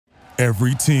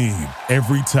Every team,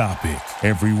 every topic,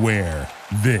 everywhere.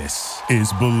 This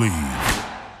is Believe.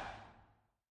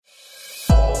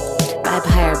 Vibe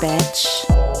higher, bitch.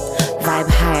 Vibe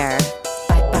higher.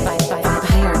 Vibe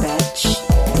higher, bitch.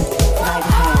 Vibe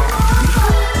higher.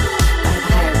 Vibe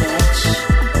higher, bitch.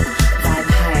 Vibe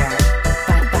higher.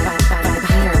 Vibe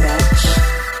higher, bitch.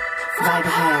 Vibe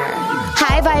higher.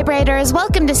 Hi, vibrators.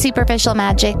 Welcome to Superficial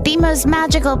Magic, the most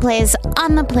magical place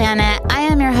on the planet. I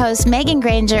am your host, Megan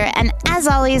Granger, and as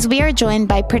always, we are joined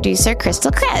by producer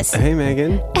Crystal Chris. Hey,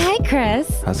 Megan. Hi,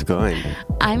 Chris. How's it going?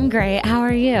 I'm great. How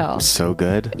are you? So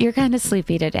good. You're kind of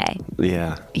sleepy today.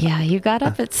 Yeah. Yeah, you got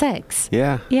up at 6.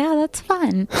 Yeah. Yeah, that's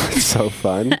fun. So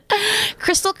fun.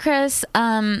 Crystal Chris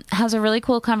has a really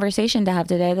cool conversation to have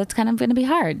today that's kind of going to be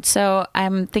hard. So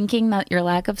I'm thinking that your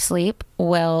lack of sleep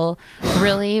will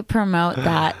really promote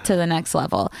that to the next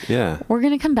level. Yeah. We're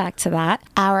going to come back to that.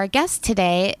 Our guest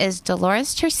today is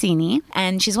Dolores Tersini,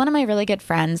 and she's one of my really good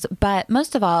friends, but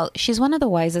most of all, she's one of the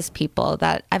wisest people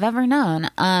that I've ever known.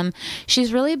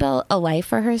 She's really built a life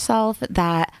for herself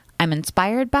that I'm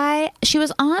inspired by. She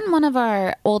was on one of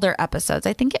our older episodes.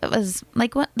 I think it was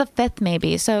like the 5th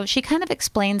maybe. So she kind of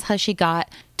explains how she got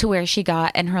to where she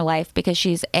got in her life because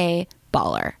she's a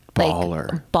baller.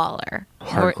 Baller. Baller.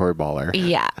 Hardcore baller.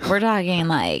 Yeah. We're talking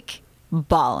like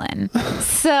ballin'.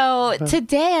 So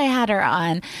today I had her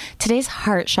on. Today's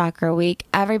Heart Chakra Week.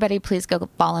 Everybody please go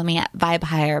follow me at Vibe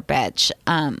Higher Bitch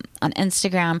on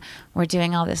Instagram. We're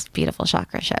doing all this beautiful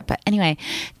chakra shit. But anyway,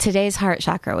 today's Heart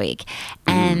Chakra Week.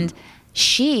 And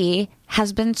she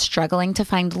has been struggling to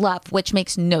find love, which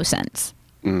makes no sense.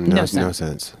 No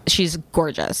sense. She's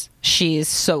gorgeous. She's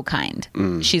so kind.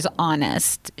 She's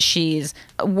honest. She's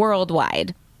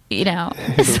worldwide. You know,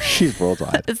 She's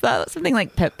worldwide. is that something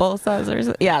like Pitbull says?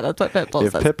 Or yeah, that's what Pitbull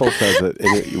If says. Pitbull says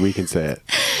it, we can say it.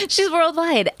 She's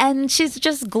worldwide and she's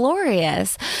just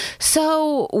glorious.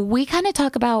 So we kind of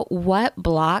talk about what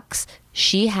blocks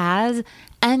she has.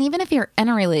 And even if you're in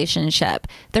a relationship,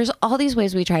 there's all these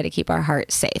ways we try to keep our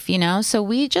heart safe, you know? So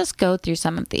we just go through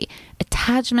some of the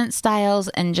attachment styles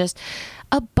and just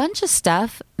a bunch of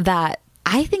stuff that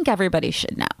I think everybody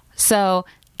should know. So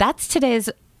that's today's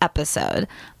episode.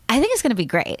 I think it's going to be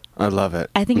great. I love it.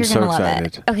 I think you're going to love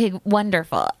excited. it. Okay,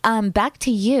 wonderful. Back to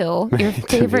you, your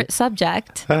favorite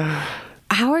subject.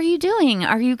 How are you doing?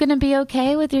 Are you going to be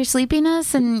okay with your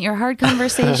sleepiness and your hard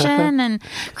conversation? And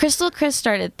Crystal Chris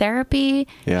started therapy.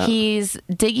 Yeah. He's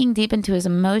digging deep into his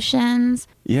emotions.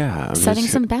 Yeah. I'm setting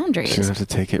just some gonna boundaries. have to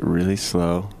take it really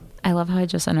slow. I love how I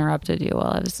just interrupted you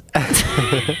while I was...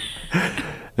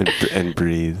 and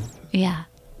breathe. Yeah.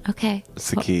 Okay. It's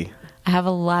the key. I have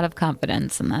a lot of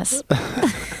confidence in this.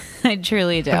 I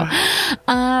truly do.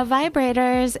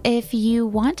 Vibrators, if you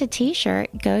want a t-shirt,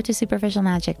 go to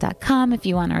superficialmagic.com. If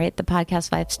you want to rate the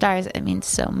podcast 5 stars, it means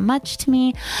so much to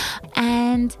me.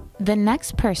 And the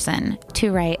next person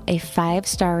to write a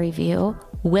 5-star review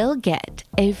will get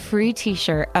a free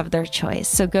t-shirt of their choice.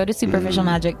 So go to Superficial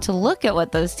Magic to look at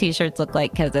what those t-shirts look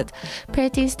like because it's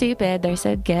pretty stupid. They're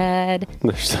so good.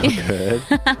 They're so good.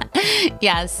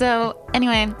 Yeah, so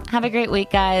anyway, have a great week,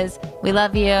 guys. We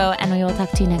love you, and we will talk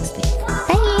to you next week. Bye.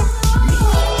 Vibe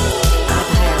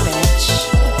higher, bitch.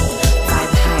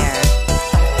 Vibe higher.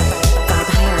 Vibe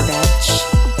higher, bitch.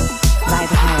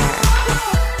 Vibe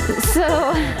higher.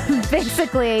 So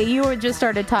basically, you were just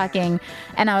started talking,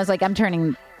 and I was like, I'm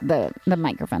turning the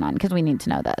microphone on because we need to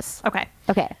know this. Okay.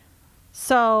 Okay.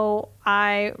 So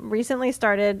I recently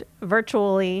started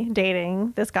virtually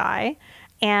dating this guy.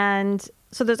 And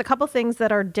so there's a couple things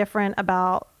that are different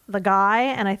about the guy.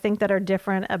 And I think that are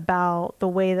different about the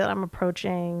way that I'm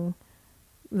approaching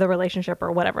the relationship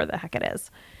or whatever the heck it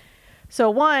is. So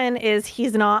one is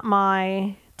he's not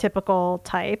my typical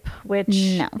type, which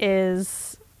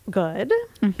is good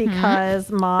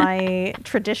because my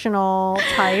traditional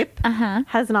type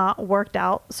has not worked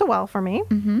out so well for me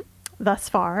thus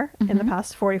far in the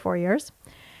past 44 years.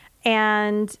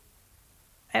 And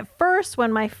at first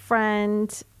when my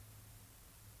friend, so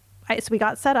we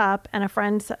got set up and a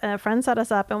friend set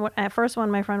us up. And at first when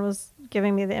my friend was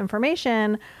giving me the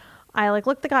information, I like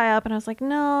looked the guy up and I was like,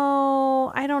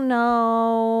 no, I don't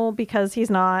know, because he's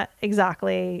not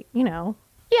exactly, you know,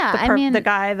 the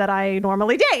guy that I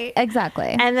normally date. Exactly.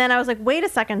 And then I was like, wait a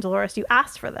second, Dolores, you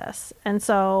asked for this. And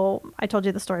so I told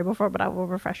you the story before, but I will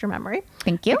refresh your memory.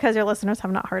 Thank you. Because your listeners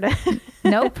have not heard it.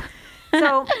 Nope.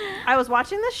 So I was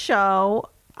watching this show.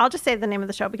 I'll just say the name of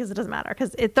the show because it doesn't matter.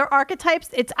 Because they're archetypes.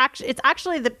 It's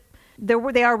actually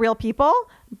they are real people,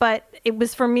 but it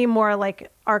was for me more like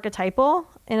archetypal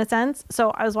in a sense.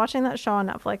 So I was watching that show on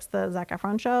Netflix, the Zac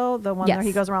Efron show, the one where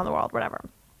he goes around the world, whatever.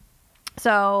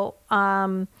 So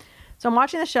So I'm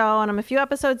watching the show and I'm a few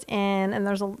episodes in, and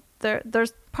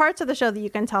there's parts of the show that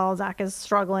you can tell Zach is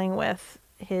struggling with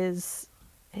his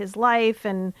life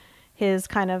and his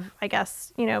kind of, I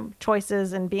guess,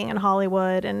 choices and being in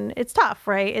Hollywood, and it's tough,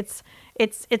 right?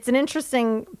 It's an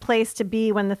interesting place to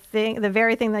be when the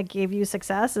very thing that gave you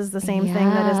success is the same thing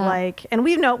that is like, and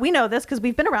we know this because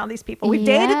we've been around these people. We've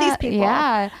dated these people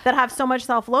that have so much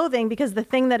self-loathing because the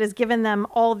thing that has given them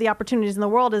all of the opportunities in the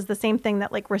world is the same thing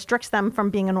that like restricts them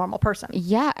from being a normal person.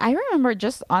 Yeah, I remember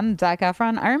just on Zac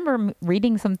Efron, I remember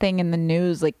reading something in the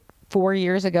news like 4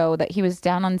 years ago that he was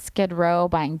down on Skid Row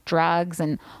buying drugs,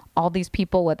 and all these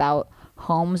people without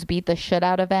homes beat the shit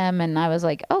out of him. And I was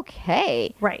like,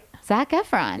 okay. Right. Zac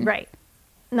Efron. Right.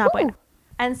 Not bueno.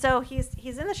 And so he's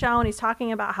in the show and he's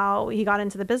talking about how he got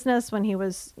into the business when he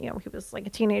was like a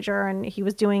teenager, and he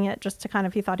was doing it just to kind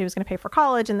of, he thought he was going to pay for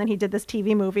college. And then he did this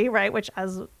TV movie, right? Which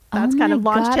that's kind of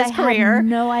launched his career. Had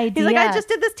no idea. He's like, I just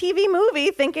did this TV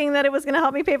movie thinking that it was going to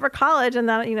help me pay for college. And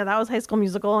that, that was High School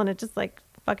Musical, and it just like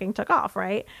fucking took off.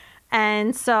 Right.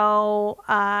 And so,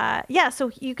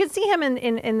 so you can see him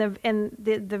in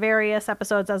the various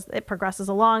episodes as it progresses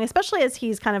along, especially as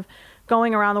he's kind of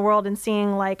going around the world and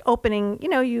seeing like opening,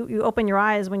 you open your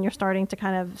eyes when you're starting to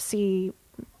kind of see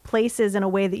places in a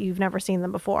way that you've never seen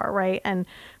them before. Right. And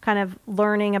kind of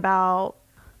learning about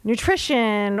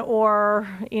nutrition or,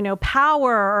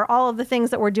 power, or all of the things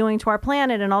that we're doing to our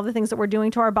planet and all the things that we're doing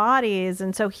to our bodies.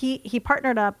 And so he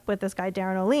partnered up with this guy,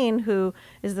 Darren O'Lean, who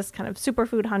is this kind of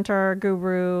superfood hunter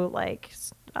guru, like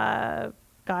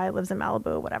guy, lives in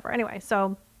Malibu, whatever. Anyway,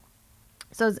 so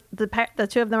the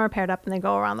two of them are paired up and they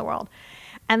go around the world.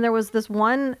 And there was this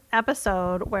one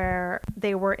episode where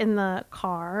they were in the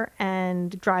car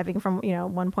and driving from,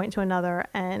 one point to another.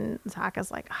 And Zach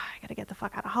is like, I got to get the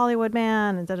fuck out of Hollywood,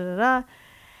 man. And da-da-da-da.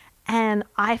 And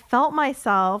I felt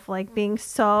myself like being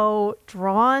so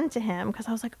drawn to him because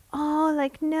I was like, oh,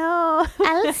 like, no.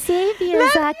 I'll save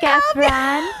you, Zac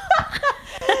Efron.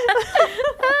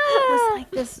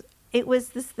 It was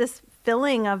this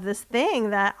filling of this thing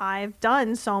that I've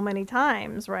done so many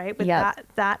times, right? With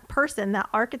that person, that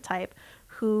archetype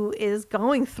who is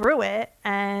going through it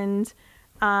and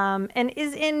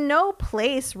is in no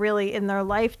place really in their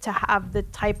life to have the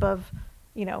type of,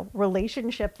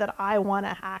 relationship that I want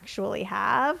to actually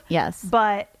have. Yes.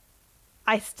 But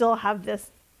I still have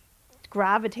this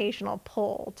gravitational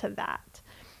pull to that.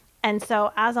 And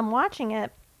so as I'm watching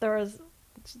it,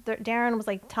 Darren was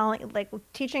like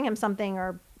teaching him something,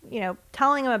 or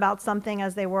telling him about something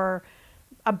as they were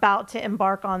about to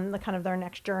embark on the kind of their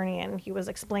next journey, and he was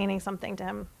explaining something to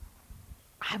him.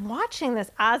 I'm watching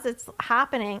this as it's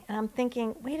happening and I'm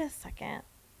thinking, wait a second,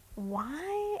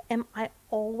 why am I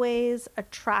always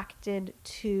attracted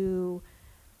to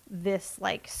this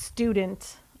like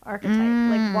student archetype?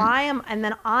 Like and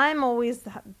then I'm always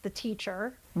the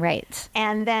teacher. Right.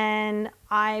 And then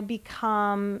it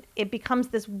becomes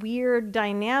this weird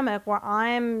dynamic where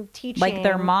I'm teaching. Like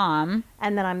their mom.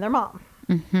 And then I'm their mom.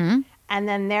 Mm-hmm. And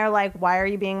then they're like, why are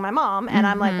you being my mom? And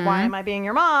I'm like, why am I being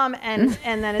your mom? And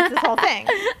then it's this whole thing.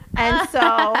 And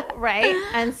so, right.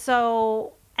 And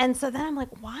so then I'm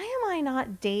like, why am I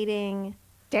not dating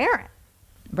Darren?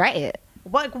 Right.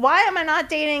 Why am I not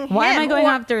dating him? Why am I going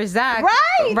after Zach?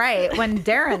 Right. Right. When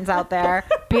Darren's out there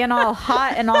being all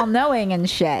hot and all knowing and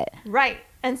shit. Right.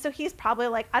 And so he's probably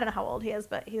like, I don't know how old he is,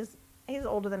 but he's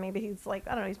older than me, but he's like,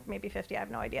 I don't know, he's maybe 50. I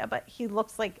have no idea, but he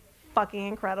looks like fucking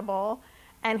incredible.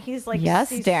 And he's like, yes,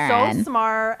 he's Darren. So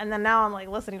smart. And then now I'm like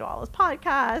listening to all his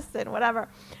podcasts and whatever.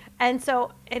 And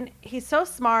he's so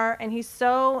smart and he's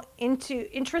so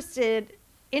interested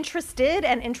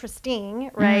and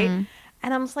interesting. Right. Mm-hmm.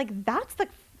 And I'm just like,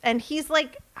 and he's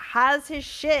like, has his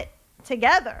shit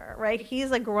together, right?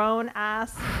 He's a grown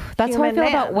ass. That's how I feel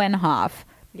man. about Wenhoff.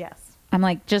 Yes. I'm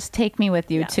like, just take me with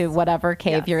you to whatever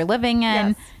cave you're living in.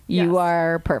 Yes. You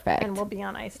are perfect. And we'll be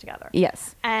on ice together.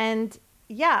 Yes. And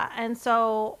and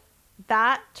so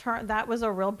that was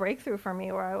a real breakthrough for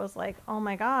me where I was like, oh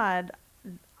my God,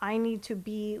 I need to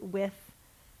be with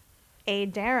a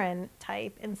Darren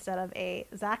type instead of a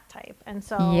Zach type. And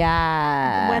so when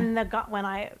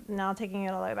I now taking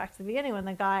it all the way back to the beginning, when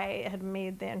the guy had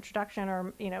made the introduction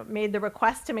or made the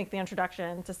request to make the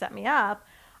introduction to set me up,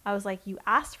 I was like, you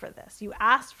asked for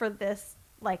this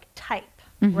like type,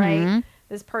 right?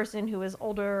 This person who is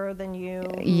older than you.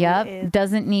 Yep.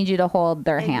 Doesn't need you to hold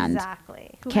their hand.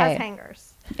 Exactly. Who has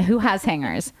hangers. Who has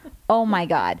hangers. Oh my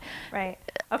God. Right.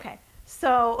 Okay.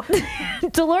 So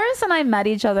Dolores and I met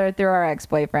each other through our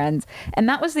ex-boyfriends, and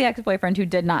that was the ex-boyfriend who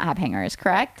did not have hangers,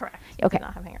 correct? Correct. Okay. Did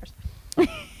not have hangers.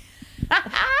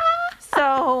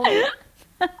 So,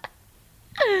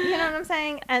 you know what I'm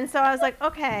saying? And so I was like,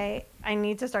 okay. I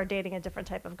need to start dating a different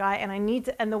type of guy,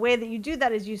 and the way that you do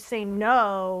that is you say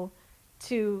no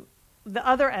to the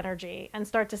other energy and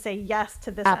start to say yes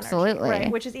to this Absolutely. energy,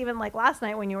 right? Which is even like last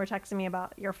night when you were texting me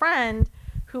about your friend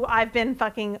who I've been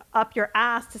fucking up your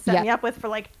ass to set me up with for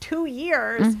like 2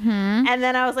 years. And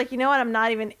then I was like, you know what? I'm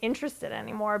not even interested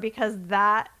anymore because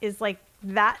that is like,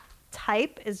 that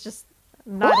type is just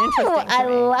not interesting to I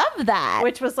me. love that.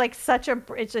 Which was like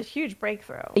it's a huge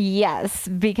breakthrough. Yes,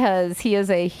 because he is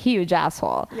a huge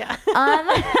asshole. Yeah.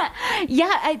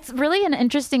 Yeah, it's really an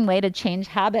interesting way to change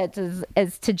habits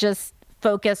is to just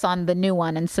focus on the new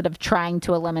one instead of trying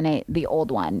to eliminate the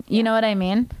old one. You know what I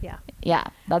mean? Yeah. Yeah,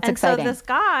 that's and exciting. So this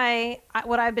guy,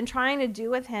 what I've been trying to do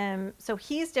with him, so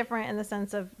he's different in the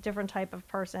sense of different type of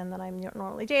person that I'm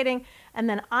normally dating. And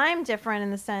then I'm different in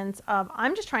the sense of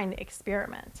I'm just trying to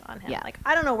experiment on him. Yeah. Like,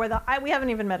 I don't know we haven't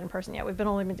even met in person yet. We've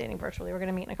only been dating virtually. We're going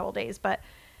to meet in a couple days, but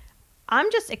I'm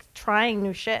just trying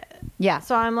new shit. Yeah.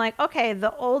 So I'm like, okay,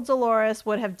 the old Dolores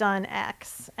would have done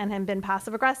X and have been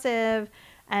passive aggressive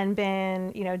and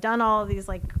been, done all of these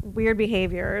like weird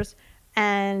behaviors.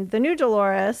 And the new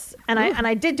Dolores, and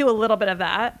I did do a little bit of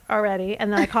that already, and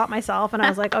then I caught myself, and I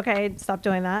was like, okay, stop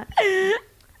doing that.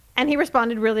 And he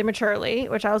responded really maturely,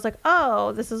 which I was like,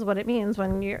 oh, this is what it means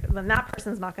when that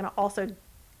person's not going to also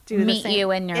do the Meet same.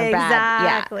 you in your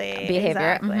bad behavior.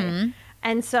 Exactly. Mm-hmm.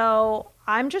 And so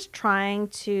I'm just trying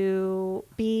to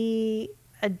be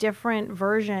a different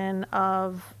version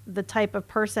of the type of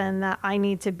person that I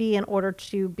need to be in order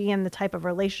to be in the type of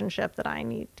relationship that I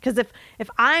need. Because if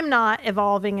I'm not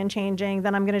evolving and changing,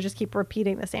 then I'm going to just keep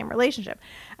repeating the same relationship.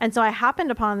 And so I happened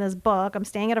upon this book. I'm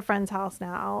staying at a friend's house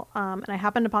now. And I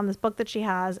happened upon this book that she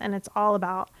has, and it's all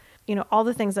about, all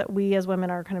the things that we as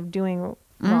women are kind of doing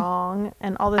wrong,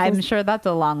 and all the things. I'm sure that's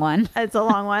a long one. It's a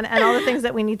long one. And all the things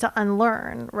that we need to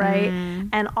unlearn, right?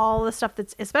 And all the stuff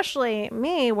that's, especially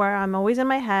me, where I'm always in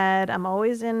my head, I'm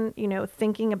always in,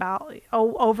 thinking about,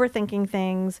 overthinking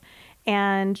things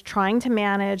and trying to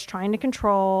manage, trying to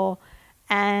control.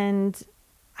 And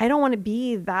I don't want to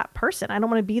be that person. I don't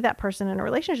want to be that person in a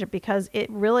relationship because it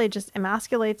really just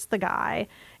emasculates the guy.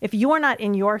 If you are not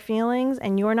in your feelings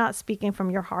and you're not speaking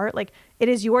from your heart, like it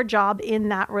is your job in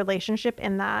that relationship,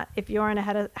 in that if you're in a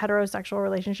heterosexual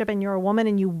relationship and you're a woman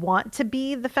and you want to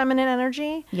be the feminine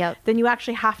energy, then you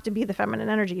actually have to be the feminine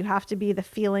energy. You have to be the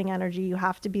feeling energy. You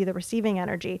have to be the receiving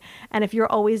energy. And if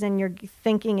you're always in your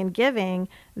thinking and giving,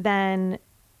 then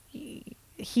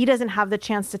he doesn't have the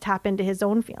chance to tap into his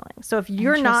own feelings. So if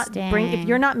you're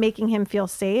not making him feel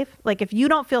safe, like if you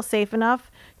don't feel safe enough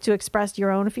to express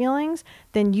your own feelings,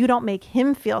 then you don't make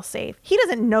him feel safe. He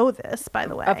doesn't know this, by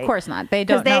the way. Of course not. They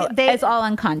don't know. It's all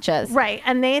unconscious. Right.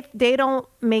 And they don't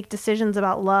make decisions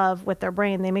about love with their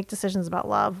brain. They make decisions about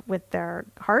love with their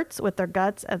hearts, with their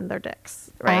guts, and their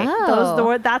dicks. Right. Oh.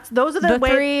 Those are the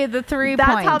three points.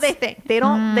 That's how they think. They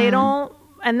don't.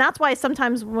 And that's why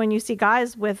sometimes when you see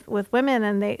guys with women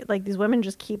and they like these women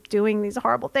just keep doing these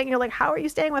horrible things, you're like, how are you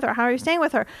staying with her? How are you staying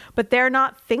with her? But they're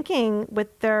not thinking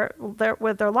with their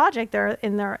logic. They're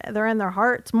in their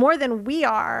hearts more than we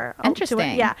are.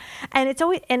 Interesting. Yeah. And it's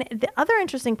always, and the other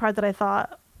interesting part that I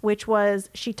thought, which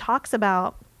was she talks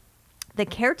about the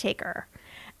caretaker,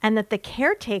 and that the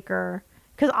caretaker,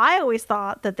 because I always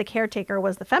thought that the caretaker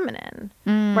was the feminine,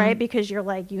 right? Because you're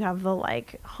like, you have the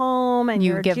like home and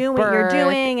you're doing what you're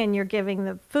doing and you're giving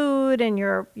the food and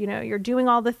you're doing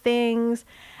all the things.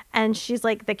 And she's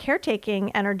like, the caretaking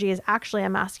energy is actually a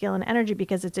masculine energy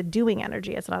because it's a doing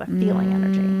energy. It's not a feeling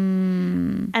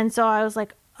energy. And so I was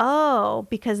like, oh,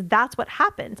 because that's what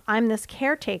happens. I'm this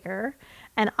caretaker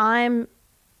and I'm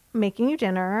making you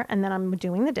dinner, and then I'm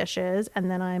doing the dishes, and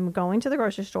then I'm going to the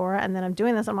grocery store, and then I'm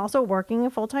doing this. I'm also working a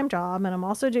full-time job, and I'm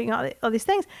also doing all these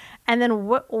things. And then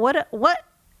what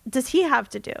does he have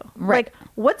to do? Right. Like,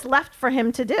 what's left for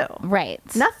him to do? Right.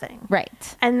 Nothing.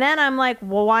 Right. And then I'm like,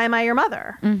 well, why am I your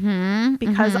mother?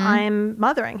 Because I'm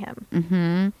mothering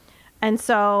him. And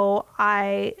so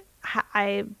I've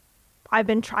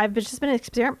just been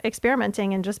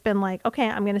experimenting and just been like, okay,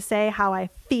 I'm going to say how I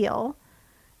feel.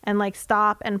 And like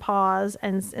stop and pause,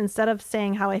 and instead of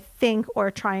saying how I think or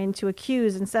trying to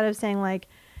accuse, instead of saying like,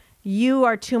 you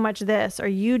are too much this or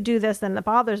you do this, then that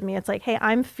bothers me. It's like, hey,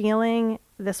 I'm feeling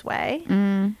this way.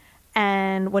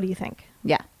 And what do you think?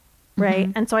 Yeah.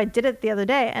 Right. And so I did it the other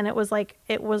day, and it was like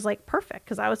perfect,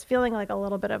 because I was feeling like a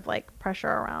little bit of like pressure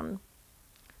around.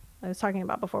 I was talking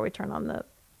about before we turned on the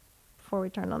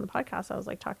podcast, I was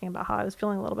like talking about how I was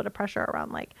feeling a little bit of pressure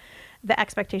around like the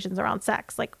expectations around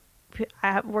sex. Like,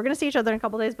 we're going to see each other in a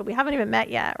couple of days, but we haven't even met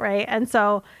yet. Right. And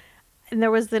so,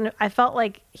 I felt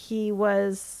like he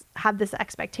had this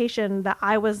expectation that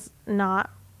I was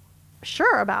not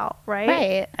sure about, right?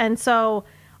 Right. And so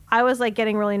I was like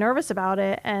getting really nervous about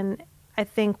it. And I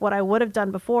think what I would have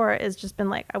done before is just been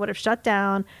like, I would have shut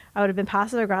down. I would have been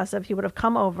passive aggressive. He would have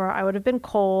come over. I would have been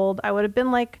cold. I would have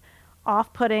been like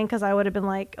off-putting because I would have been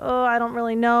like, oh, I don't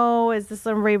really know. Is this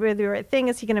really the right thing?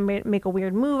 Is he going to make a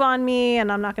weird move on me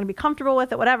and I'm not going to be comfortable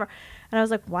with it, whatever. And I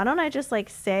was like, why don't I just like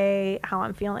say how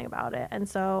I'm feeling about it? And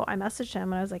so I messaged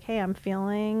him and I was like, hey, I'm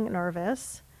feeling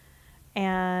nervous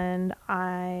and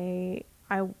I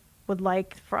would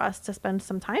like for us to spend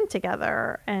some time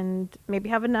together and maybe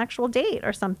have an actual date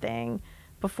or something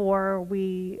before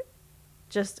we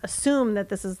just assume that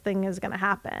this thing is going to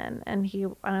happen. And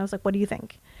I was like, what do you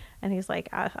think? And he's like,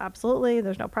 absolutely.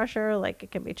 There's no pressure. Like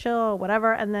it can be chill,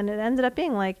 whatever. And then it ended up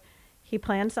being like, he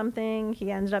planned something.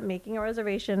 He ended up making a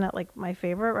reservation at like my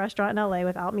favorite restaurant in LA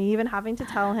without me even having to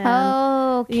tell him,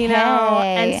 Okay. you know?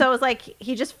 And so it was like,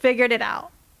 he just figured it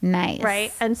out. Nice.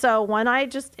 Right. And so when I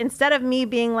just, instead of me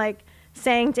being like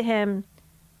saying to him,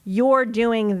 you're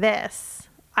doing this,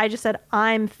 I just said,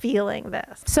 I'm feeling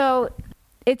this. So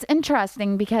it's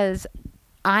interesting because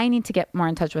I need to get more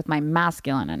in touch with my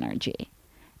masculine energy.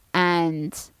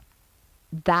 And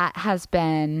that has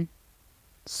been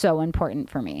so important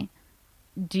for me.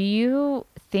 Do you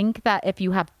think that if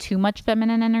you have too much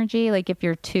feminine energy, like if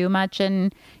you're too much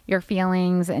in your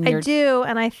feelings and I do,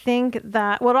 and I think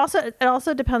that it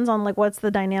also depends on like what's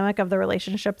the dynamic of the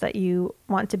relationship that you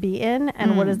want to be in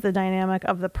and what is the dynamic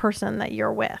of the person that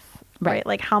you're with. Right.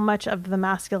 Like how much of the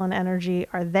masculine energy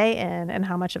are they in and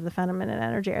how much of the feminine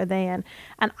energy are they in?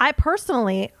 And I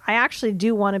actually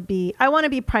do want to be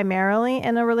primarily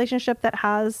in a relationship that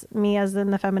has me as in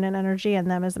the feminine energy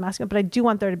and them as the masculine, but I do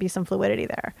want there to be some fluidity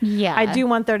there. Yeah. I do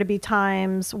want there to be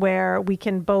times where we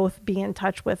can both be in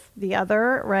touch with the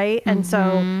other. Right. And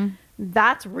so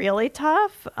that's really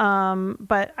tough.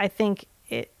 But I think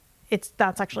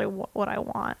that's actually what I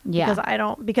want.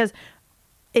 Yeah. Because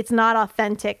it's not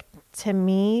authentic to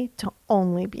me to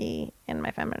only be in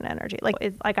my feminine energy. Like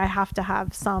I have to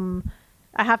have some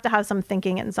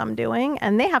thinking and some doing,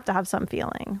 and they have to have some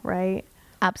feeling, right?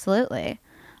 Absolutely.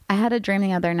 I had a dream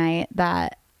the other night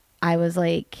that I was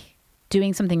like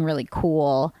doing something really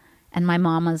cool, and my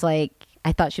mom was like,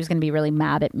 I thought she was going to be really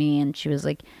mad at me, and she was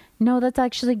like, no, that's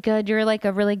actually good. You're like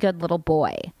a really good little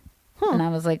boy. And I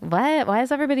was like, what? Why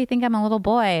does everybody think I'm a little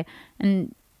boy?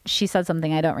 And she said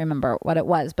something, I don't remember what it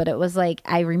was, but it was like,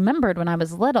 I remembered when I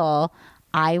was little,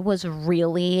 I was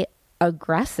really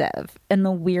aggressive in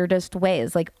the weirdest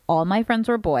ways. Like all my friends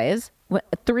were boys,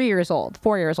 3 years old,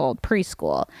 4 years old,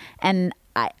 preschool. And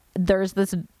there's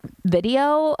this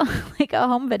video, like a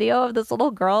home video of this little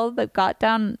girl that got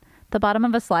down the bottom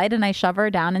of a slide and I shove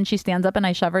her down and she stands up and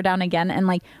I shove her down again and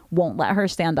like won't let her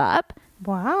stand up.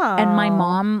 Wow. And my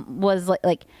mom was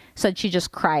like said she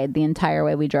just cried the entire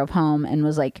way we drove home and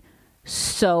was like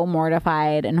so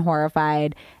mortified and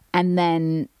horrified. And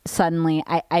then suddenly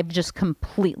I've just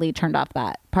completely turned off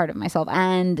that part of myself.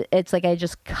 And it's like I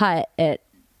just cut it.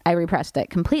 I repressed it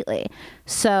completely.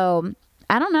 So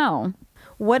I don't know.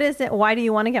 What is it? Why do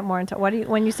you want to get more into it?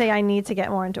 When you say I need to get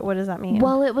more into it, what does that mean?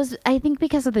 Well, it was, I think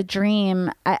because of the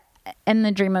dream. In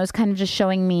the dream, it was kind of just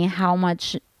showing me how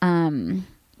much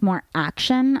more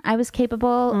action I was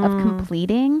capable of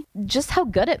completing. Just how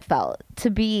good it felt to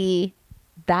be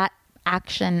that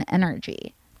action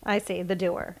energy. I see, the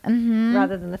doer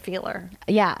rather than the feeler.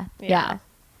 Yeah.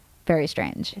 Very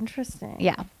strange. Interesting.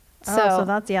 Yeah. So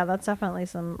that's definitely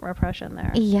some repression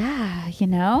there. Yeah, you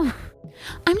know.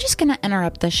 I'm just going to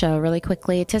interrupt the show really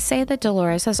quickly to say that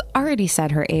Dolores has already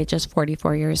said her age is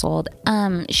 44 years old.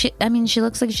 She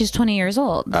looks like she's 20 years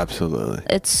old. Absolutely.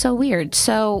 It's so weird.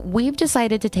 So we've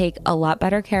decided to take a lot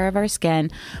better care of our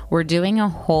skin. We're doing a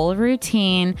whole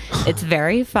routine. It's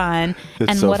very fun.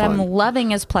 It's and so what fun. I'm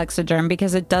loving is Plexiderm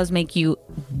because it does make you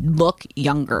look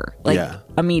younger,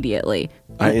 immediately.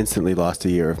 I instantly lost a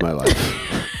year of my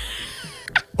life.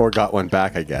 Or got one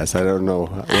back, I guess. I don't know.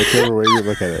 Whichever way you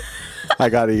look at it. I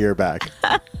got a year back.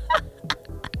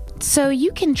 So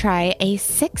you can try a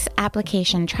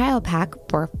 6-application trial pack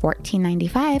for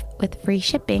 $14.95 with free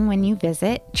shipping when you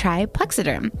visit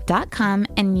tryplexiderm.com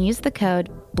and use the code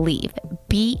BLEAV,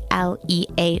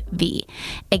 BLEAV.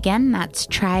 Again, that's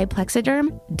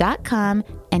tryplexiderm.com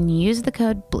and use the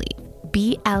code BLEAV,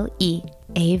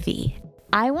 BLEAV.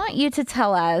 I want you to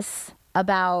tell us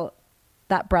about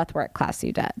that breathwork class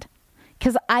you did.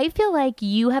 Because I feel like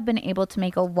you have been able to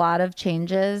make a lot of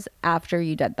changes after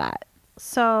you did that.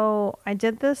 So I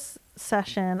did this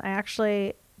session. I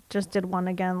actually just did one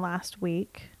again last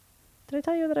week. Did I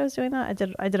tell you that I was doing that?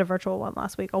 I did a virtual one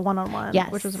last week, a one-on-one,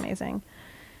 yes, which was amazing.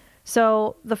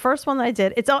 So the first one that I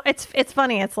did, it's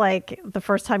funny. It's like the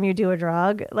first time you do a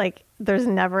drug, like there's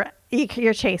never,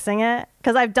 you're chasing it.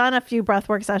 Because I've done a few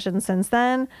breathwork sessions since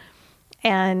then,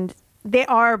 and they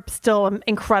are still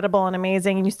incredible and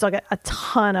amazing, and you still get a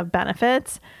ton of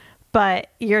benefits. But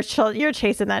you're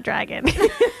chasing that dragon.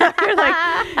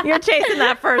 you're chasing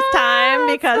that first time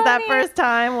because that first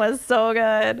time was so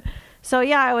good. So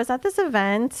yeah, I was at this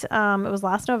event. It was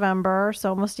last November, so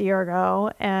almost a year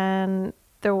ago, and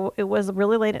it was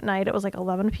really late at night. It was like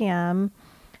 11 p.m.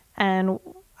 and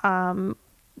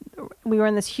we were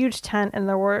in this huge tent, and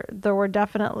there were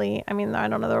definitely, I mean, I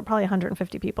don't know, there were probably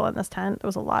 150 people in this tent. There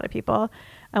was a lot of people,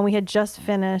 and we had just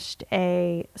finished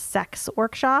a sex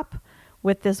workshop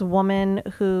with this woman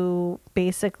who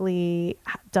basically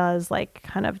does like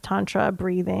kind of tantra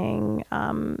breathing,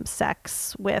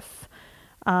 sex with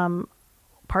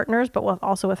partners, but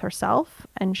also with herself.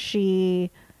 And she,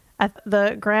 at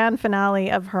the grand finale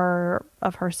of her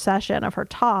session, of her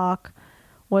talk,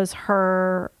 was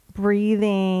her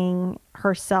breathing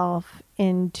herself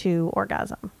into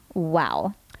orgasm.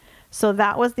 Wow. So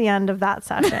that was the end of that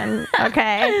session.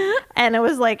 Okay. And it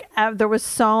was like, there was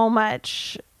so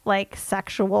much like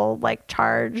sexual, like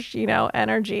charged,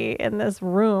 energy in this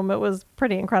room. It was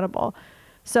pretty incredible.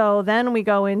 So then we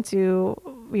go into,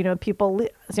 people,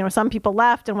 some people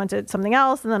left and went to something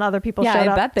else, and then other people showed up.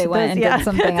 Yeah, I bet they went and did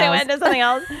something else. They went to something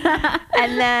else.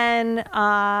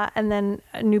 and then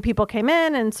new people came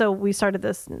in, and so we started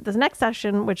this next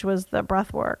session, which was the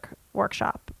breathwork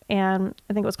workshop, and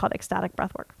I think it was called Ecstatic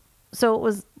Breathwork. So it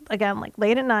was, again, like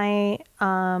late at night.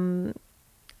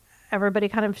 Everybody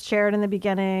kind of shared in the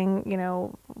beginning,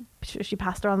 she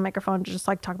passed around the microphone to just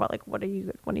like talk about like, what are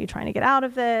you trying to get out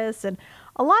of this? And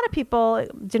a lot of people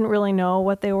didn't really know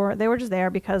what they were just there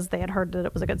because they had heard that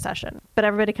it was a good session, but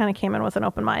everybody kind of came in with an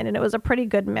open mind, and it was a pretty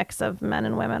good mix of men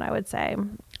and women, I would say.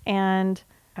 And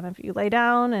kind of you lay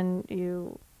down and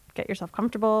you get yourself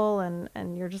comfortable,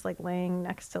 and you're just like laying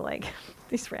next to like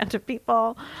these random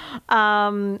people,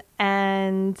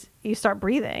 and you start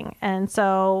breathing. And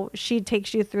so she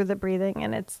takes you through the breathing,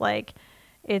 and it's like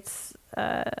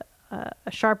a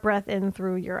sharp breath in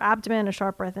through your abdomen, a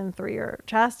sharp breath in through your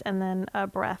chest, and then a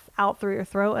breath out through your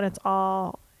throat, and it's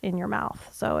all in your mouth.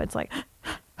 So it's like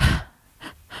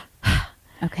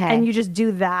okay, and you just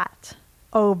do that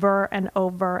over and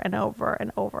over and over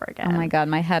and over again. Oh my God,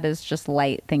 my head is just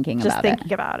light thinking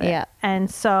about it. Yeah.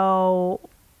 And so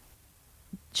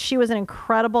she was an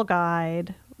incredible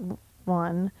guide.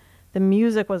 One, the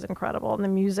music was incredible, and the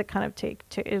music kind of it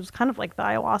was kind of like the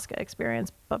ayahuasca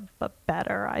experience, but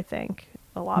better, I think.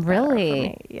 A lot better for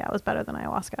me. Yeah, it was better than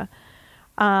ayahuasca.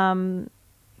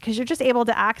 Because you're just able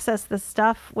to access this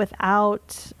stuff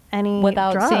without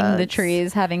drugs. Seeing the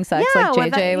trees having sex,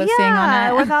 like JJ was seeing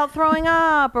on it. Without throwing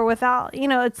up, or without,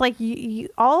 it's like you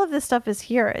all of this stuff is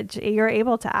here. You're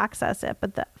able to access it,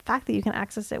 but the fact that you can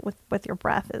access it with your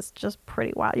breath is just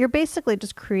pretty wild. You're basically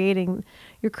just creating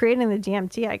the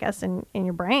DMT, I guess, in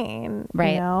your brain,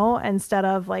 right? Instead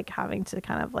of like having to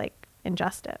kind of like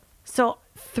ingest it. So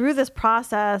through this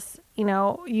process,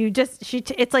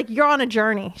 it's like you're on a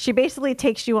journey. She basically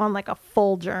takes you on like a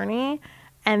full journey.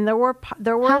 And there was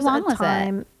How long a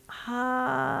time.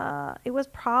 Was it was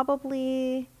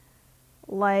probably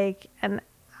like an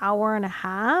hour and a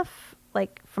half,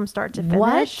 like from start to finish.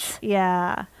 What?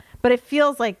 Yeah. But it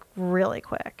feels like really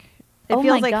quick. It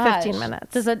feels like 15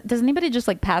 minutes. Does anybody just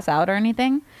like pass out or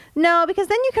anything? No, because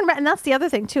then you can, and that's the other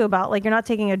thing too about like you're not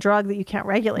taking a drug that you can't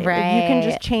regulate. Right. Like, you can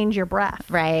just change your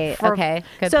breath. Right. Okay.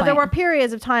 Good so point. there were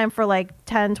periods of time for like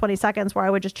 10, 20 seconds where I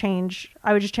would just change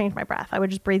my breath. I would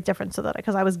just breathe different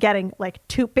because I was getting like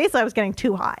I was getting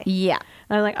too high. Yeah.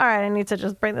 And I was like, all right, I need to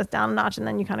just bring this down a notch, and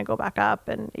then you kind of go back up,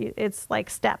 and it's like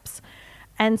steps.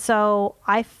 And so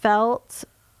I felt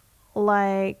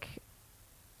like,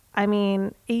 I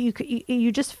mean,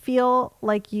 you just feel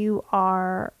like you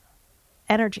are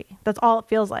energy. That's all it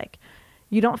feels like.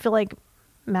 You don't feel like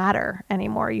matter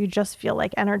anymore. You just feel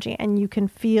like energy, and you can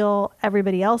feel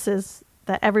everybody else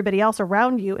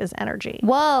around you is energy.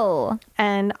 Whoa.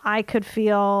 And I could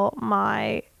feel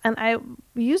and I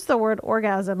use the word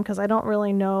orgasm because I don't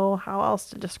really know how else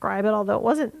to describe it, although it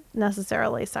wasn't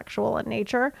necessarily sexual in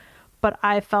nature. But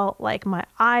I felt like my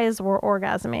eyes were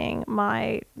orgasming.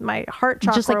 My heart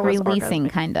chakra just like was releasing, orgasming.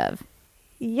 kind of.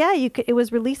 Yeah, it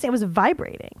was releasing. It was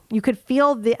vibrating. You could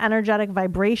feel the energetic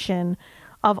vibration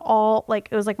of all, like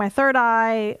it was like my third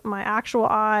eye, my actual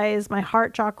eyes, my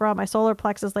heart chakra, my solar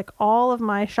plexus, like all of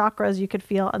my chakras you could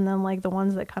feel, and then like the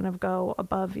ones that kind of go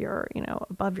above your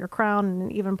crown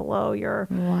and even below your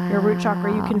root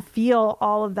chakra, you can feel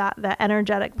all of that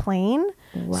energetic plane.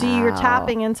 Wow. So you're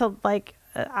tapping into like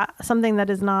something that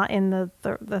is not in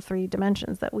the three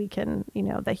dimensions that we can,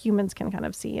 that humans can kind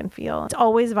of see and feel. It's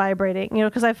always vibrating,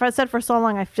 because I've said for so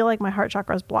long, I feel like my heart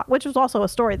chakra is blocked, which was also a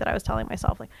story that I was telling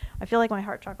myself. Like, I feel like my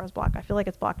heart chakra is blocked. I feel like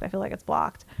it's blocked. I feel like it's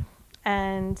blocked.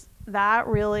 And that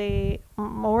really,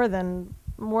 more than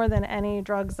any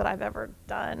drugs that I've ever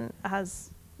done,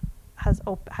 has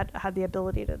had the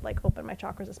ability to like open my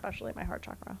chakras, especially my heart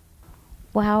chakra.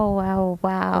 Wow.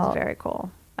 It's very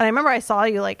cool. And I remember I saw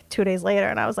you like 2 days later,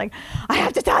 and I was like, I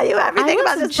have to tell you everything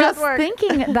about this breath work. I was just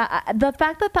thinking that the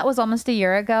fact that was almost a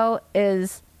year ago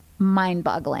is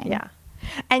mind-boggling. Yeah.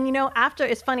 And after,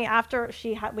 it's funny, after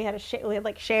we had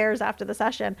like shares after the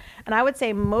session, and I would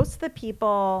say most of the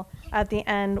people at the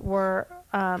end were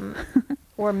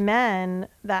men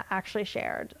that actually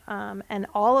shared, and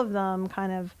all of them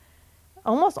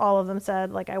almost all of them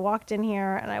said, like, I walked in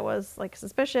here and I was like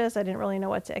suspicious. I didn't really know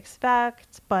what to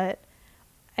expect, but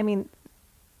I mean,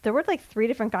 there were like 3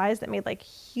 different guys that made like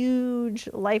huge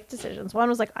life decisions. One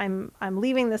was like, I'm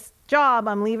leaving this job.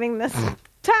 I'm leaving this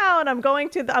town. I'm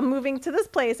moving to this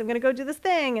place. I'm going to go do this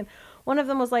thing. And one of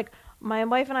them was like, my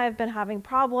wife and I have been having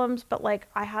problems, but like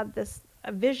I had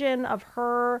a vision of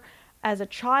her as a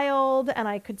child, and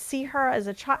I could see her as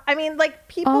a child. I mean, like,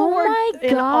 people were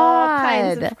in all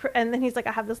kinds of, and then he's like,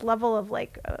 I have this level of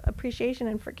like appreciation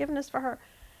and forgiveness for her.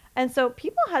 And so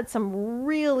people had some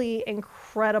really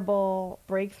incredible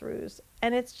breakthroughs,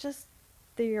 and it's just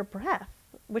your breath,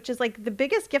 which is like the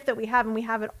biggest gift that we have, and we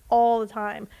have it all the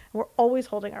time. We're always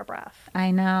holding our breath. I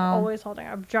know. Always holding.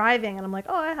 I'm driving, and I'm like,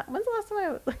 when's the last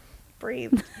time I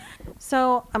breathed?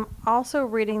 So I'm also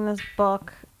reading this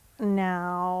book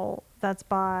now that's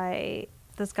by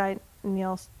this guy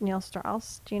Neil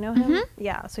Strauss. Do you know him? Mm-hmm.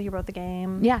 Yeah. So he wrote The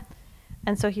Game. Yeah.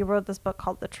 And so he wrote this book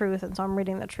called The Truth, and so I'm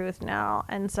reading The Truth now.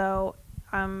 And so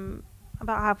I'm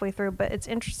about halfway through, but it's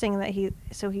interesting that he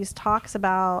talks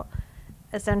about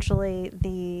essentially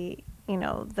the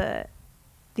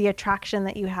attraction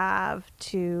that you have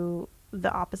to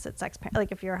the opposite sex parent.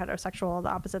 Like, if you're heterosexual, the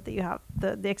opposite that you have,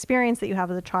 the experience that you have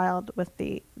as a child with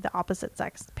the opposite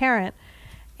sex parent,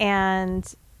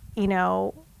 and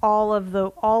all of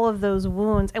those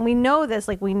wounds. And we know this,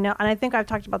 like, we know, and I think I've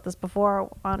talked about this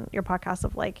before on your podcast,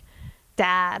 of like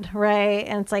dad, right?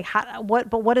 And it's like,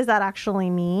 what does that actually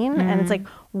mean? Mm-hmm. And it's like,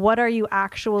 what are you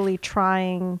actually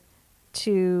trying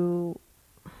to,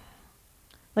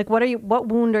 like, what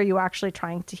wound are you actually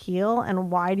trying to heal?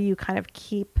 And why do you kind of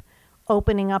keep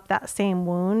opening up that same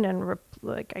wound and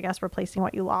replacing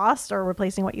what you lost, or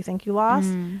replacing what you think you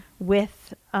lost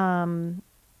with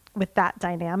that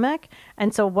dynamic?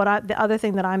 And so the other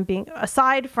thing that I'm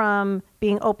aside from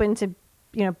being open to,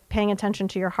 paying attention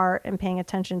to your heart and paying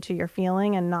attention to your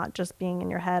feeling, and not just being in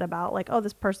your head about like, oh,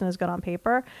 this person is good on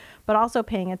paper, but also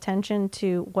paying attention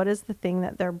to what is the thing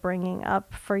that they're bringing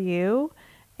up for you,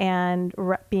 and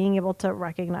being able to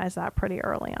recognize that pretty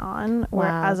early on.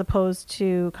 Wow. As opposed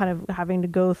to kind of having to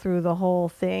go through the whole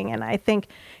thing. And I think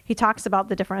he talks about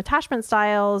the different attachment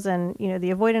styles, and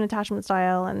the avoidant attachment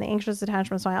style and the anxious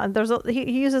attachment style. And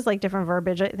he uses like different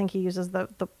verbiage. I think he uses the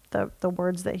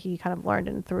words that he kind of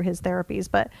learned through his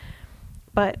therapies.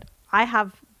 But I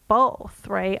have both,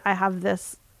 right? I have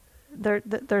this.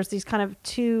 There's these kind of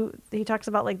two. He talks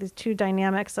about like these two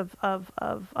dynamics of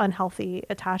unhealthy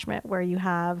attachment, where you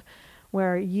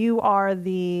are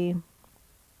the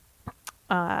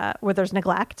where there's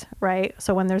neglect, right?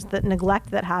 So when there's the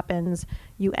neglect that happens,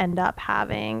 you end up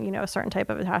having a certain type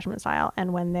of attachment style.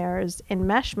 And when there's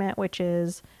enmeshment, which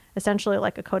is essentially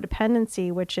like a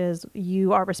codependency, which is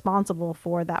you are responsible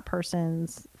for that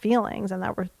person's feelings and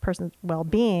that person's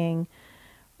well-being.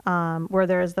 Where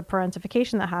there is the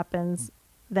parentification that happens,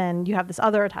 then you have this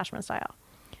other attachment style.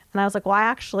 And I was like, well, I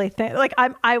actually think, like,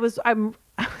 I was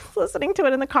listening to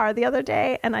it in the car the other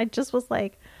day, and I just was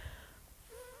like,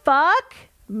 fuck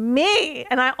me.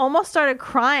 And I almost started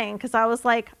crying, because I was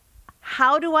like,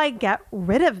 how do I get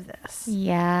rid of this?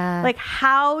 Yeah. Like,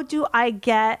 how do I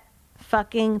get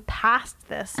fucking past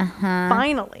this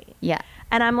finally? Yeah.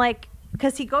 And I'm like,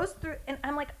 because he goes through, and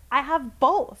I'm like, I have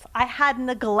both. I had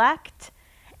neglect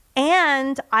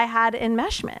and I had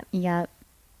enmeshment. Yep.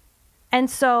 And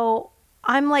so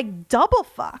I'm like double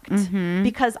fucked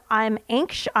because I'm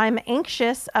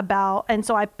anxious about, and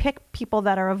so I pick people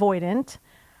that are avoidant,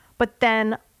 but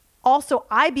then also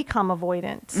I become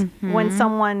avoidant when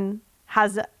someone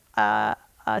has a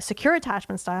secure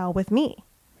attachment style with me.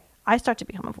 I start to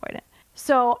become avoidant.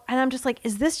 So, and I'm just like,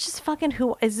 is this just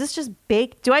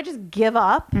baked? Do I just give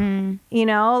up?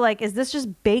 Like, is this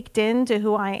just baked into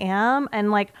who I am? And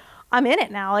like, I'm in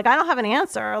it now. Like, I don't have an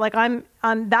answer. Like,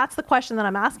 that's the question that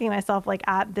I'm asking myself, like,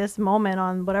 at this moment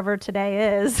on whatever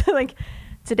today is. Like,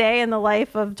 today in the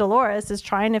life of Dolores is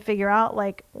trying to figure out,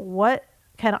 like, what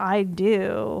can I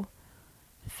do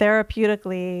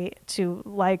therapeutically to,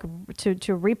 like,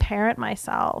 to reparent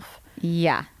myself.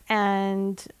 Yeah.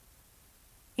 And,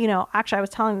 you know, actually I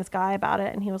was telling this guy about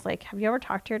it, and he was like, have you ever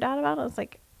talked to your dad about it? I was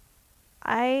like,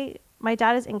 my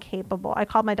dad is incapable. I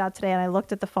called my dad today, and I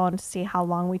looked at the phone to see how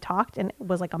long we talked, and it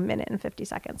was like 1 minute and 50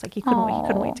 seconds. Like, he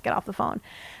couldn't wait to get off the phone.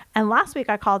 And last week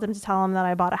I called him to tell him that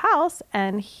I bought a house,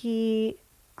 and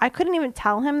I couldn't even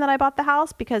tell him that I bought the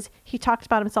house because he talked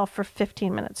about himself for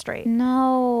 15 minutes straight.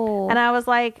 No. And I was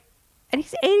like, and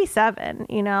he's 87,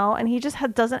 you know, and he just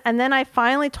doesn't. And then I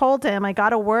finally told him, I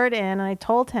got a word in, and I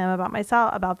told him about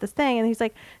myself, about this thing. And he's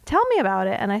like, tell me about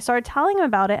it. And I started telling him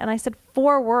about it, and I said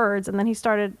 4 words, and then he just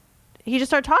started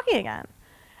talking again.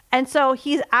 And so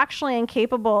he's actually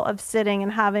incapable of sitting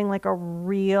and having like a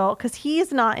real, because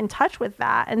he's not in touch with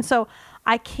that. And so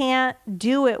I can't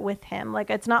do it with him. Like,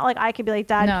 it's not like I could be like,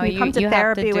 Dad, can you come to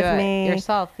therapy with me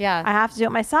yourself? Yeah. I have to do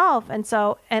it myself. And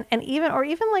so, and even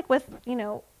like with, you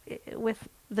know, with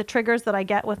the triggers that I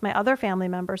get with my other family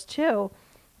members too,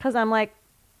 because I'm like,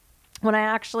 when I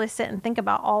actually sit and think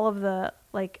about all of the,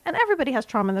 like, and everybody has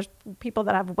trauma, and there's people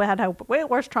that have had way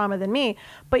worse trauma than me,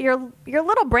 but your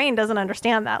little brain doesn't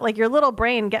understand that. Like, your little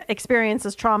brain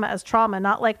experiences trauma as trauma,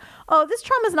 not like, oh, this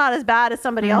trauma is not as bad as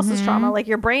somebody else's trauma. Like,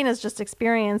 your brain is just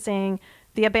experiencing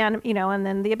the abandonment, you know, and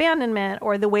then the abandonment,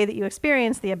 or the way that you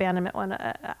experience the abandonment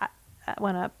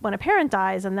when a parent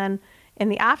dies, and then in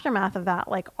the aftermath of that,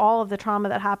 like, all of the trauma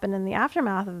that happened in the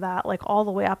aftermath of that, like, all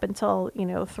the way up until, you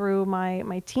know, through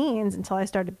my teens, until I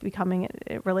started becoming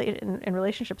in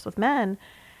relationships with men.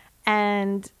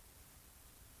 And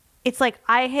it's like,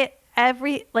 I hit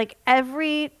everything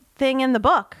in the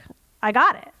book. I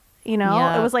got it, you know.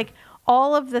 Yeah. It was like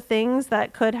all of the things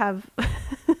that could have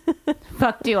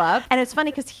fucked you up. And it's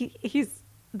funny because he's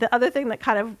the other thing that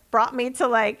kind of brought me to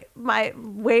like my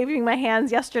waving my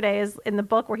hands yesterday is in the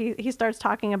book where he starts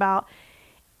talking about,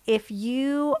 if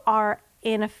you are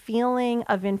in a feeling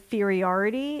of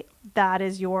inferiority, that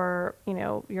is your, you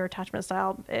know, your attachment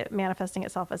style manifesting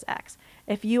itself as X.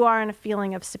 If you are in a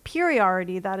feeling of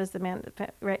superiority, that is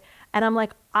right. And I'm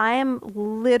like, I am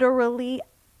literally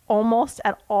almost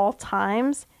at all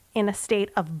times in a state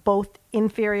of both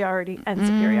inferiority and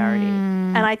superiority.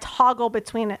 And I toggle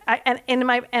between it. And in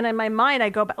my mind, I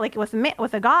go back, like with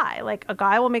a guy, like a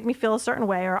guy will make me feel a certain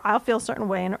way, or I'll feel a certain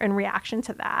way in reaction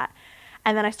to that.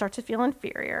 And then I start to feel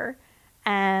inferior,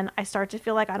 and I start to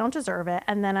feel like I don't deserve it.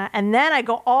 And then I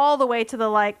go all the way to the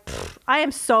like, I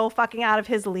am so fucking out of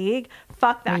his league.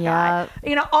 Fuck that guy.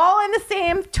 You know, all in the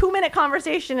same 2-minute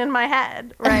conversation in my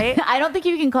head, right? I don't think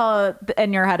you can call it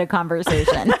in your head a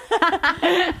conversation.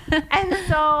 And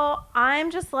so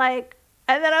I'm just like,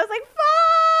 and then I was like,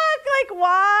 fuck, like,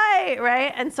 why?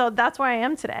 Right? And so that's where I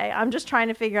am today. I'm just trying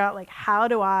to figure out, like, how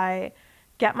do I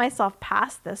get myself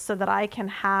past this so that I can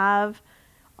have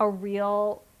a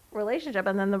real relationship.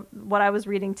 And then what I was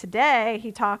reading today,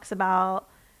 he talks about,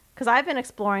 because I've been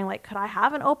exploring, like, could I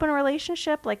have an open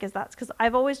relationship? Like, is that, because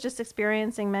I've always just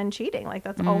experiencing men cheating. Like,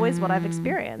 that's always what I've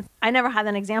experienced. I never had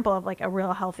an example of like a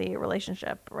real healthy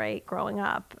relationship, right? Growing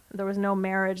up, there was no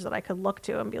marriage that I could look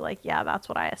to and be like, yeah, that's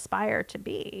what I aspire to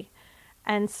be.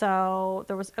 And so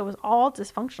it was all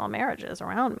dysfunctional marriages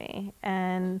around me.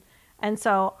 And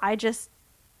so I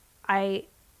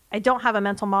don't have a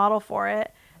mental model for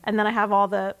it. And then I have all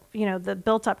the, you know, the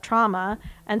built up trauma.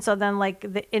 And so then like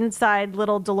the inside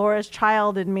little Dolores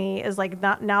child in me is like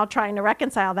now trying to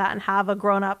reconcile that and have a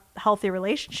grown up healthy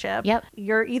relationship. Yep.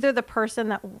 You're either the person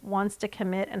that wants to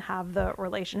commit and have the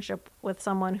relationship with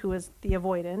someone who is the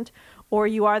avoidant, or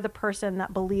you are the person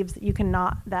that believes that you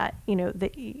cannot, that, you know,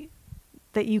 that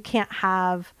you can't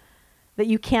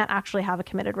actually have a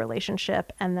committed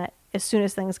relationship, and that as soon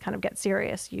as things kind of get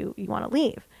serious, you want to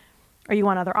leave, or you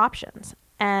want other options.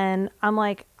 And I'm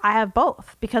like, I have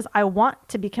both, because I want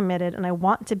to be committed and I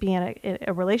want to be in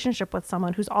a relationship with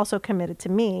someone who's also committed to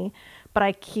me, but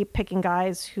I keep picking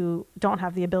guys who don't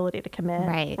have the ability to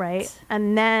commit. Right.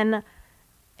 And then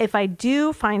if I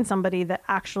do find somebody that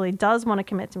actually does want to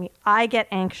commit to me, I get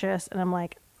anxious, and I'm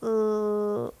like,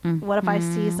 what if I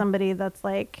see somebody that's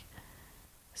like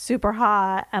super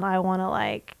hot and I want to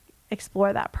like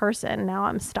explore that person? Now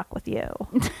I'm stuck with you.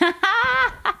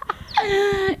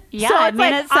 Yeah, so I mean,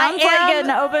 like, it sounds like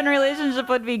an open relationship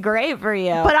would be great for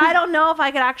you. But I don't know if I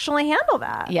could actually handle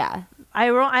that. Yeah. I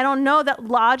don't know that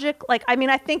logic. Like, I mean,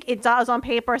 I think it does on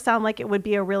paper sound like it would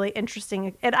be a really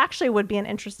interesting, it actually would be an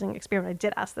interesting experiment. I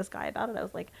did ask this guy about it. I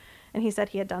was like, And he said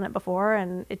he had done it before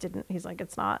and it didn't, he's like,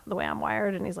 it's not the way I'm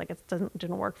wired. And he's like,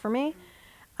 didn't work for me.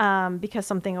 Because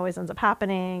something always ends up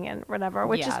happening and whatever,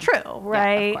 which is true.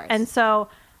 Right. of course. And so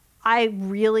I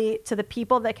really, to the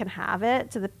people that can have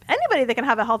it, anybody that can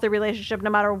have a healthy relationship, no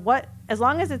matter what, as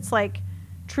long as it's like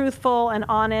truthful and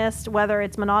honest, whether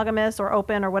it's monogamous or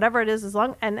open or whatever it is, as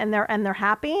long and they're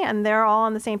happy and they're all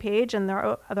on the same page and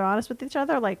they're honest with each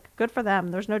other, like good for them.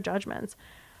 There's no judgments.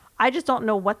 I just don't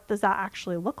know what does that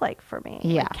actually look like for me.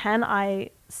 Yeah. Like, can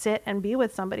I sit and be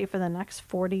with somebody for the next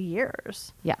 40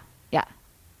 years? Yeah. Yeah.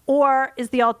 Or is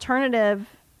the alternative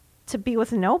to be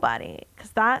with nobody?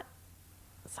 Because that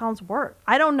sounds worse.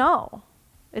 I don't know.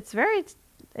 It's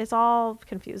all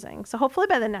confusing. So hopefully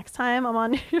by the next time I'm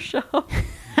on your show,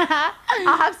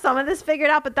 I'll have some of this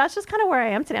figured out. But that's just kind of where I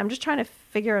am today. I'm just trying to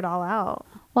figure it all out.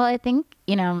 Well, I think,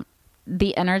 the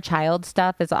inner child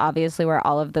stuff is obviously where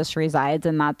all of this resides.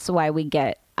 And that's why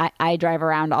I drive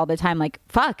around all the time like,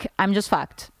 fuck, I'm just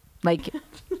fucked. Like,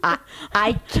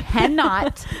 I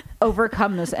cannot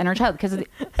overcome this inner child because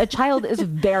a child is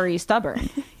very stubborn.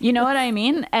 You know what I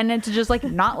mean? And it's just like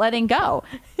not letting go.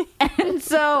 And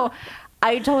so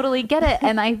I totally get it.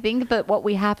 And I think that what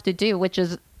we have to do, which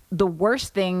is the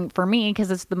worst thing for me,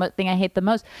 because it's the thing I hate the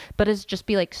most, but is just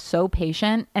be like so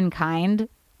patient and kind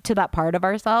to that part of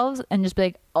ourselves and just be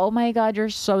like, oh my God, you're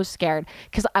so scared.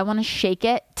 Because I want to shake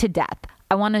it to death.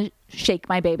 I want to shake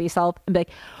my baby self and be like,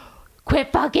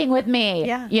 quit fucking with me.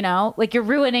 Yeah. Like you're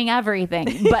ruining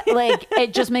everything. But like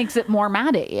it just makes it more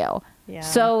mad at you. Yeah.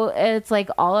 So it's like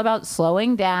all about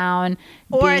slowing down.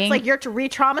 Or it's like you're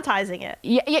re-traumatizing it.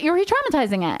 Yeah, you're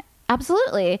re-traumatizing it.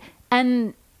 Absolutely.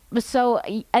 And so,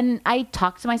 and I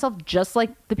talk to myself just like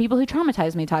the people who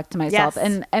traumatize me talk to myself.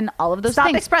 Yes. And all of those Stop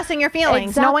things. expressing your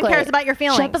feelings. Exactly. No one cares about your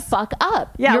feelings. Shut the fuck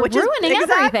up. Yeah, you're which is ruining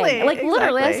everything. Like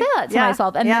literally, I say that to Yeah.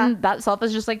 myself. And Yeah. then that self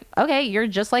is just like, okay, you're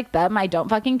just like them. I don't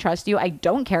fucking trust you. I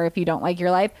don't care if you don't like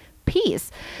your life.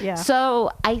 Peace. Yeah. So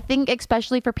I think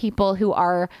especially for people who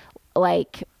are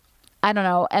like, I don't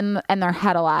know, and their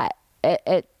head a lot,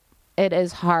 it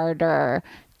is harder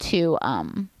to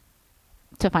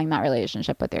find that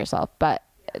relationship with yourself. But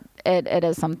it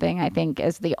is something I think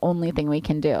is the only thing we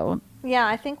can do. Yeah,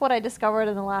 I think what I discovered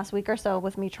in the last week or so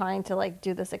with me trying to like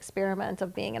do this experiment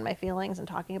of being in my feelings and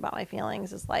talking about my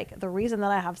feelings is like the reason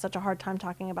that I have such a hard time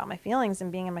talking about my feelings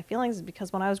and being in my feelings is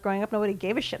because when I was growing up, nobody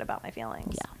gave a shit about my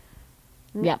feelings.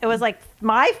 Yeah. It was like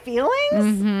my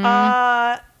feelings?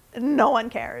 No one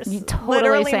cares. Totally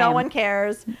Literally same. no one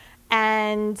cares.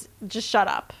 And just shut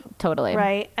up. Totally.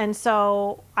 Right. And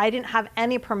so I didn't have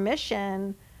any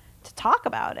permission to talk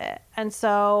about it. And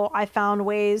so I found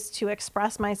ways to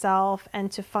express myself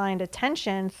and to find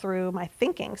attention through my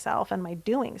thinking self and my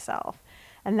doing self.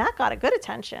 And that got a good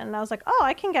attention. And I was like, oh,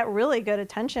 I can get really good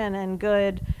attention and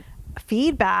good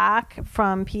feedback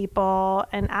from people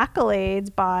and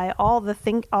accolades by all the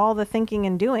thinking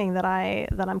and doing that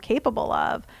I'm capable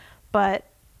of. But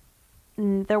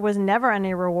there was never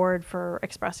any reward for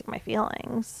expressing my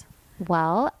feelings.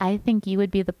 Well, I think you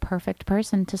would be the perfect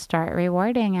person to start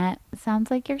rewarding it. Sounds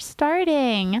like you're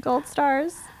starting. Gold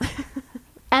stars.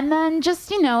 And then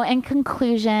just, in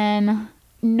conclusion,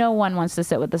 no one wants to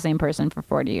sit with the same person for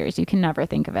 40 years. You can never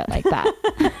think of it like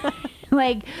that.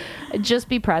 Like, just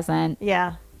be present.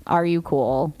 Yeah. Are you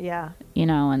cool? Yeah.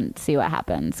 And see what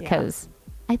happens. Because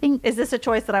I think... Is this a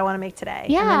choice that I want to make today?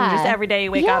 Yeah. And then just every day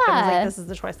you wake up and it's like, this is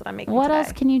the choice that I'm making what today.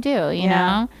 else can you do, you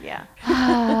know?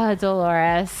 Yeah.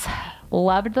 Dolores.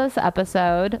 Loved this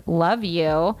episode. Love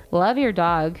you. Love your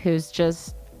dog who's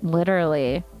just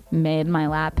literally made my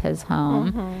lap his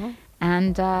home. Mm-hmm.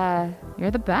 And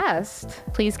you're the best.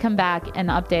 Please come back and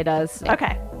update us.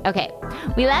 Okay. Okay.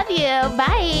 We love you.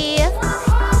 Bye.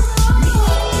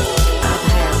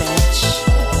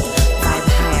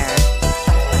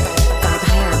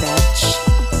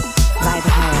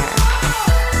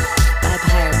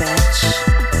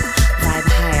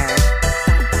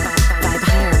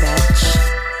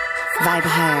 Vibe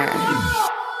higher.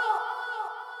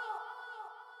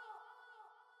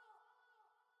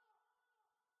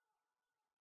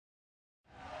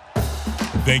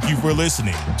 Thank you for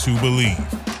listening to Believe.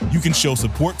 You can show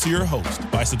support to your host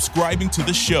by subscribing to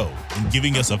the show and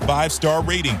giving us a 5-star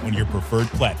rating on your preferred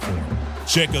platform.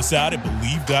 Check us out at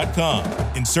Believe.com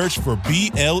and search for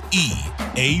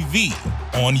BLEAV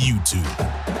on YouTube.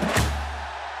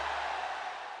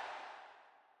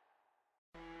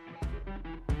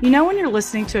 You know when you're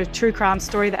listening to a true crime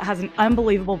story that has an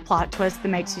unbelievable plot twist that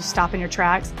makes you stop in your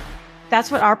tracks? That's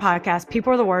what our podcast,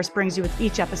 People Are the Worst, brings you with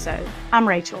each episode. I'm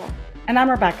Rachel. And I'm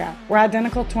Rebecca. We're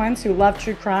identical twins who love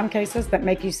true crime cases that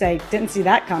make you say, didn't see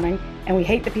that coming, and we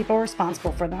hate the people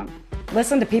responsible for them.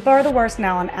 Listen to People Are the Worst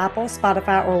now on Apple,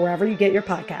 Spotify, or wherever you get your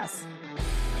podcasts.